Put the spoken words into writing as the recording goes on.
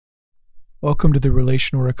Welcome to the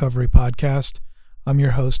Relational Recovery Podcast. I'm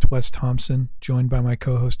your host, Wes Thompson, joined by my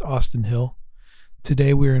co-host, Austin Hill.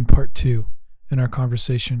 Today we're in part 2 in our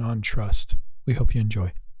conversation on trust. We hope you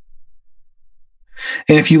enjoy.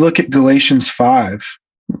 And if you look at Galatians 5,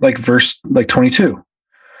 verse 22,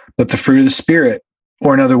 but the fruit of the Spirit,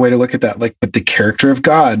 or another way to look at that, but the character of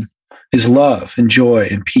God is love and joy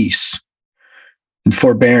and peace and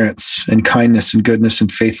forbearance and kindness and goodness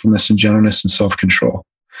and faithfulness and gentleness and self-control.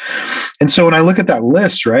 And so when I look at that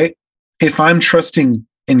list, right, if I'm trusting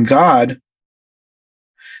in God,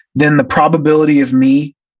 then the probability of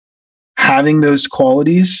me having those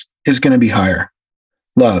qualities is going to be higher.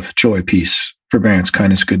 Love, joy, peace, forbearance,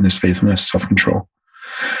 kindness, goodness, faithfulness, self-control.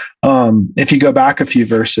 If you go back a few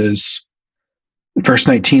verses, verse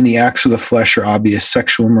 19, the acts of the flesh are obvious: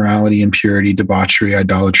 sexual immorality, impurity, debauchery,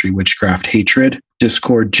 idolatry, witchcraft, hatred,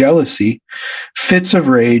 discord, jealousy, fits of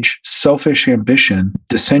rage, selfish ambition,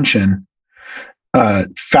 dissension,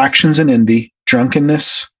 factions and envy,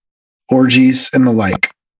 drunkenness, orgies, and the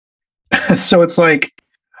like. So it's I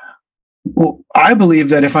believe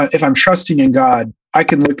that if I'm trusting in God, I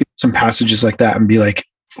can look at some passages like that and be like,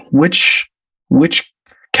 which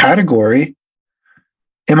category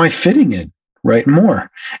am I fitting in, right? More.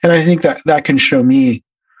 And I think that can show me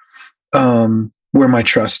where my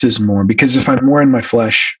trust is more, because if I'm more in my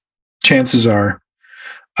flesh, chances are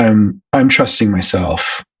I'm trusting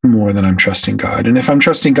myself more than I'm trusting God. And if I'm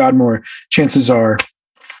trusting God more, chances are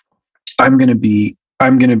I'm going to be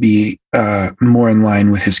more in line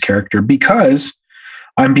with his character, because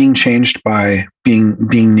I'm being changed by being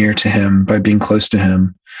near to him, by being close to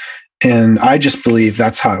him. And I just believe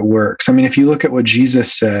that's how it works. I mean, if you look at what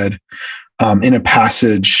Jesus said in a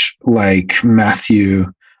passage like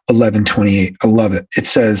Matthew 11:28, I love it. He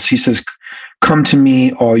says, "Come to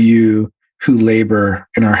me, all you who labor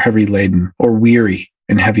and are heavy laden, or weary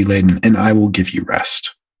and heavy laden, and I will give you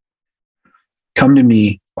rest." Come to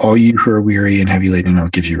me, all you who are weary and heavy laden, and I'll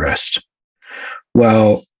give you rest.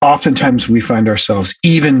 Well, oftentimes we find ourselves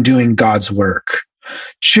even doing God's work,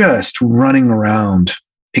 just running around,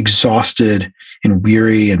 exhausted and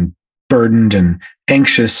weary and burdened and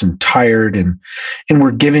anxious and tired, and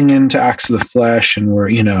we're giving in to acts of the flesh, and we're,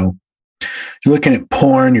 you're looking at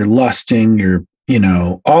porn, you're lusting, you're,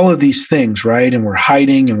 all of these things, right? And we're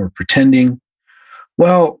hiding and we're pretending.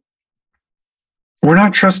 Well, we're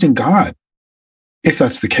not trusting God if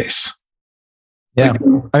that's the case. Yeah.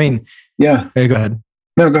 Yeah. Hey, go ahead.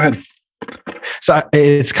 No, go ahead. So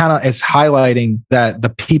it's highlighting that the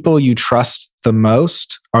people you trust the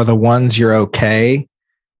most are the ones you're okay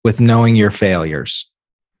with knowing your failures.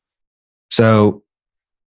 So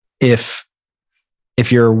if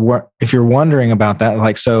you're wondering about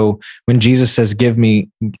that, so when Jesus says,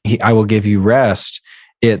 I will give you rest,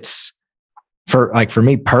 it's for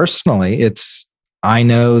me personally, I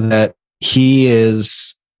know that he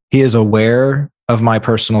is aware of my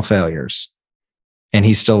personal failures, and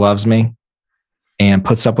he still loves me and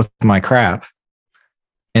puts up with my crap.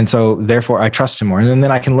 And so therefore I trust him more. And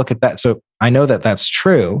then I can look at that. So I know that that's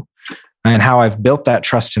true. And how I've built that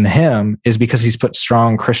trust in him is because he's put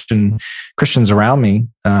strong Christians around me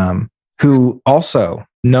who also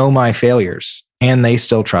know my failures, and they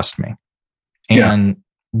still trust me. And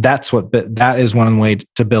that is one way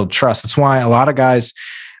to build trust. That's why a lot of guys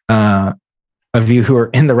of you who are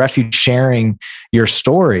in the refuge sharing your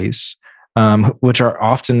stories, which are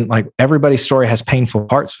often everybody's story has painful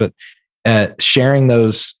parts, but sharing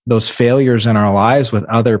those failures in our lives with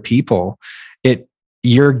other people,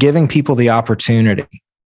 you're giving people the opportunity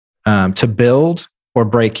to build or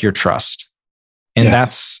break your trust. And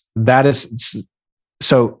that is,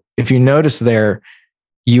 so if you notice there,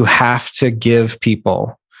 you have to give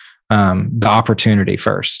people the opportunity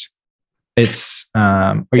first. It's,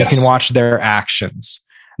 or you can watch their actions,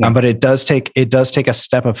 but it does take a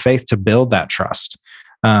step of faith to build that trust.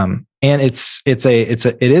 And it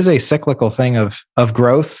is a cyclical thing of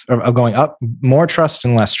growth, of going up, more trust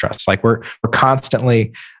and less trust. We're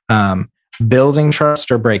constantly building trust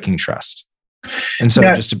or breaking trust. And so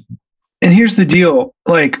and here's the deal,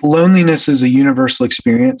 loneliness is a universal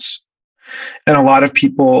experience, and a lot of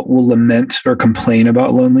people will lament or complain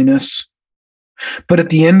about loneliness. But at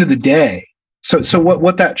the end of the day, so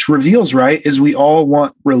what that reveals, right, is we all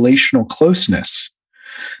want relational closeness.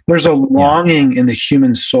 There's a longing in the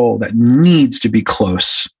human soul that needs to be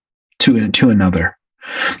close to another.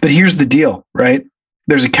 But here's the deal, right?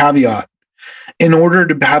 There's a caveat. In order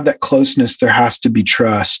to have that closeness, there has to be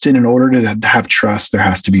trust. And in order to have trust, there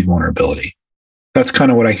has to be vulnerability. That's kind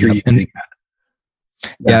of what I hear you saying.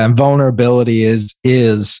 Yeah, and vulnerability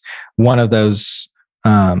is one of those,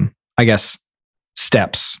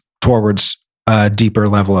 steps towards a deeper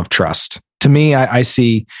level of trust. To me, I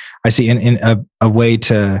see in a way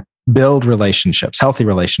to build relationships, healthy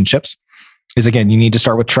relationships, is again, you need to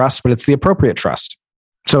start with trust, but it's the appropriate trust.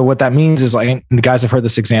 So what that means is, like, the guys have heard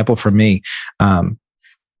this example from me. I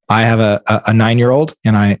have a 9-year-old,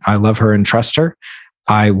 and I love her and trust her.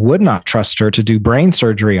 I would not trust her to do brain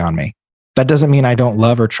surgery on me. That doesn't mean I don't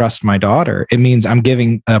love or trust my daughter. It means I'm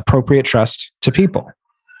giving appropriate trust to people.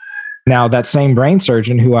 Now, that same brain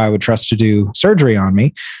surgeon who I would trust to do surgery on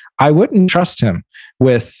me, I wouldn't trust him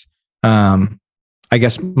with, I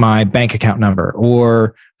guess, my bank account number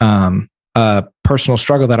or a personal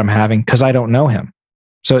struggle that I'm having, because I don't know him.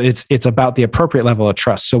 So it's about the appropriate level of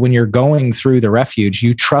trust. So when you're going through the refuge,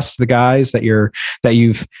 you trust the guys that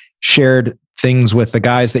you've shared things with, the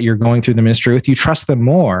guys that you're going through the ministry with. You trust them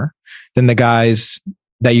more than the guys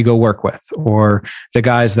that you go work with, or the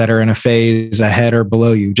guys that are in a phase ahead or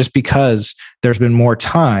below you, just because there's been more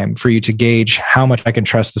time for you to gauge how much I can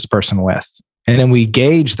trust this person with. And then we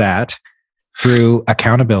gauge that through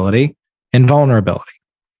accountability and vulnerability.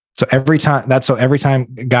 So every time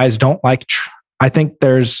guys don't like, I think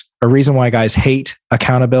there's a reason why guys hate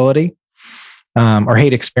accountability or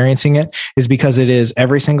hate experiencing it, is because it is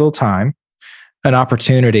every single time an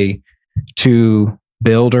opportunity to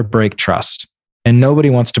build or break trust. And nobody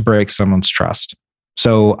wants to break someone's trust.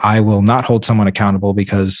 So I will not hold someone accountable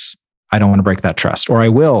because I don't want to break that trust, or I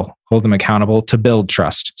will hold them accountable to build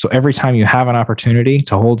trust. So every time you have an opportunity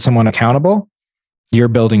to hold someone accountable, you're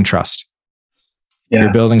building trust. Yeah.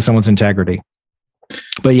 You're building someone's integrity.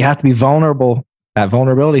 But you have to be vulnerable. That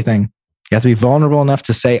vulnerability thing, you have to be vulnerable enough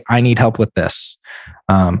to say, I need help with this.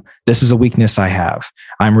 This is a weakness I have.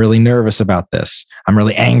 I'm really nervous about this. I'm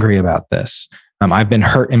really angry about this. I've been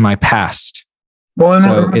hurt in my past. Well,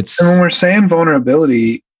 and when we're saying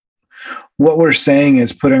vulnerability, what we're saying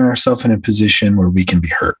is putting ourselves in a position where we can be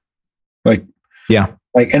hurt. And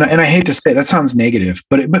I hate to say it, that sounds negative,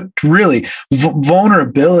 but really,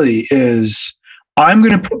 vulnerability is, I'm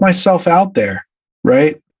going to put myself out there,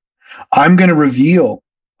 right? I'm going to reveal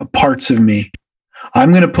parts of me.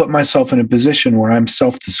 I'm going to put myself in a position where I'm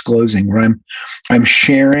self-disclosing, where I'm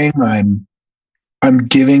sharing, I'm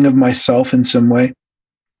giving of myself in some way,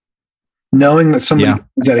 knowing that somebody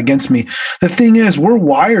does that against me. The thing is, we're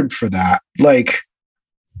wired for that. Like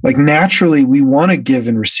naturally, we want to give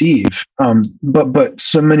and receive. But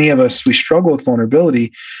so many of us, we struggle with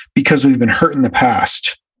vulnerability because we've been hurt in the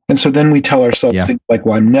past. And so then we tell ourselves things like,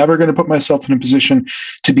 well, I'm never going to put myself in a position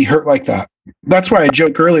to be hurt like that. That's why I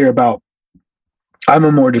joked earlier about, I'm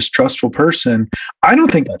a more distrustful person. I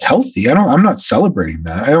don't think that's healthy. I'm not celebrating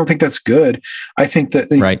that. I don't think that's good. I think that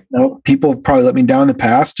people have probably let me down in the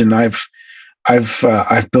past, and I've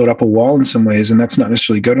built up a wall in some ways, and that's not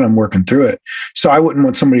necessarily good, and I'm working through it. So I wouldn't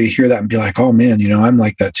want somebody to hear that and be like, oh man, I'm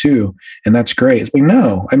like that too. And that's great. It's like,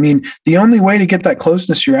 no, I mean, the only way to get that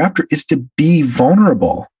closeness you're after is to be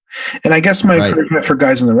vulnerable. And I guess my encouragement for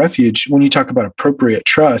guys in the refuge, when you talk about appropriate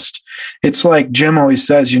trust, it's like Jim always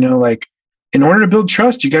says, like, in order to build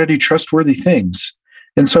trust, you got to do trustworthy things.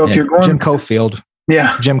 And so if you're going, Jim Cofield,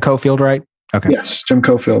 right? Okay. Yes. Jim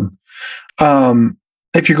Cofield.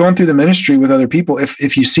 If you're going through the ministry with other people,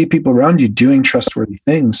 if you see people around you doing trustworthy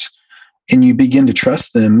things and you begin to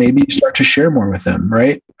trust them, maybe you start to share more with them.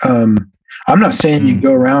 Right. I'm not saying you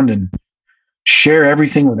go around and share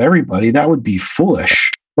everything with everybody. That would be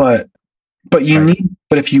foolish, but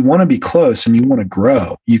if you want to be close and you want to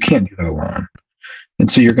grow, you can't do that alone. And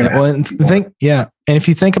so you're going to And if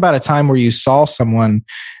you think about a time where you saw someone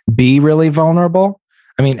be really vulnerable,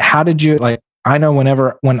 I mean, how did you, like, I know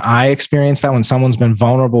when I experience that, when someone's been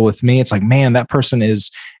vulnerable with me, it's like, man, that person is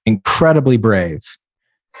incredibly brave.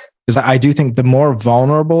 Because I do think the more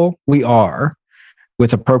vulnerable we are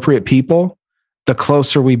with appropriate people, the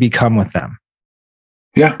closer we become with them.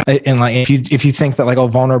 Yeah. And like, if you think that like,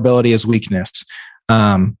 vulnerability is weakness,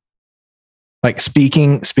 like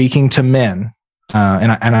speaking to men,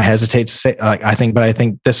 and I hesitate to say, like, I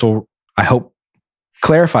think this will, I hope,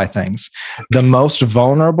 clarify things. The most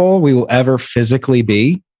vulnerable we will ever physically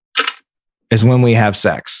be is when we have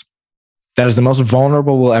sex. That is the most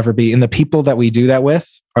vulnerable we'll ever be. And the people that we do that with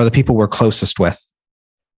are the people we're closest with.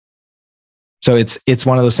 So it's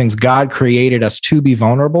one of those things. God created us to be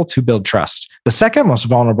vulnerable, to build trust. The second most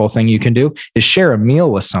vulnerable thing you can do is share a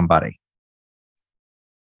meal with somebody.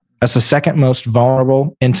 That's the second most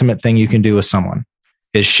vulnerable, intimate thing you can do with someone,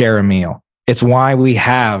 is share a meal. It's why we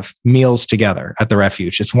have meals together at the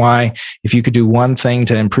refuge. It's why, if you could do one thing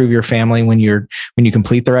to improve your family when you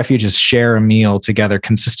complete the refuge, is share a meal together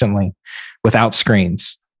consistently without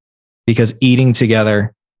screens, because eating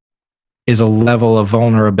together is a level of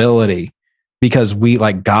vulnerability because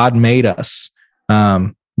God made us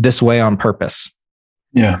this way on purpose.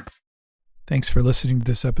 Yeah. Thanks for listening to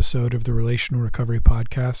this episode of the Relational Recovery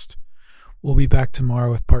Podcast. We'll be back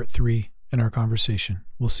tomorrow with part 3 in our conversation.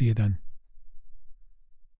 We'll see you then.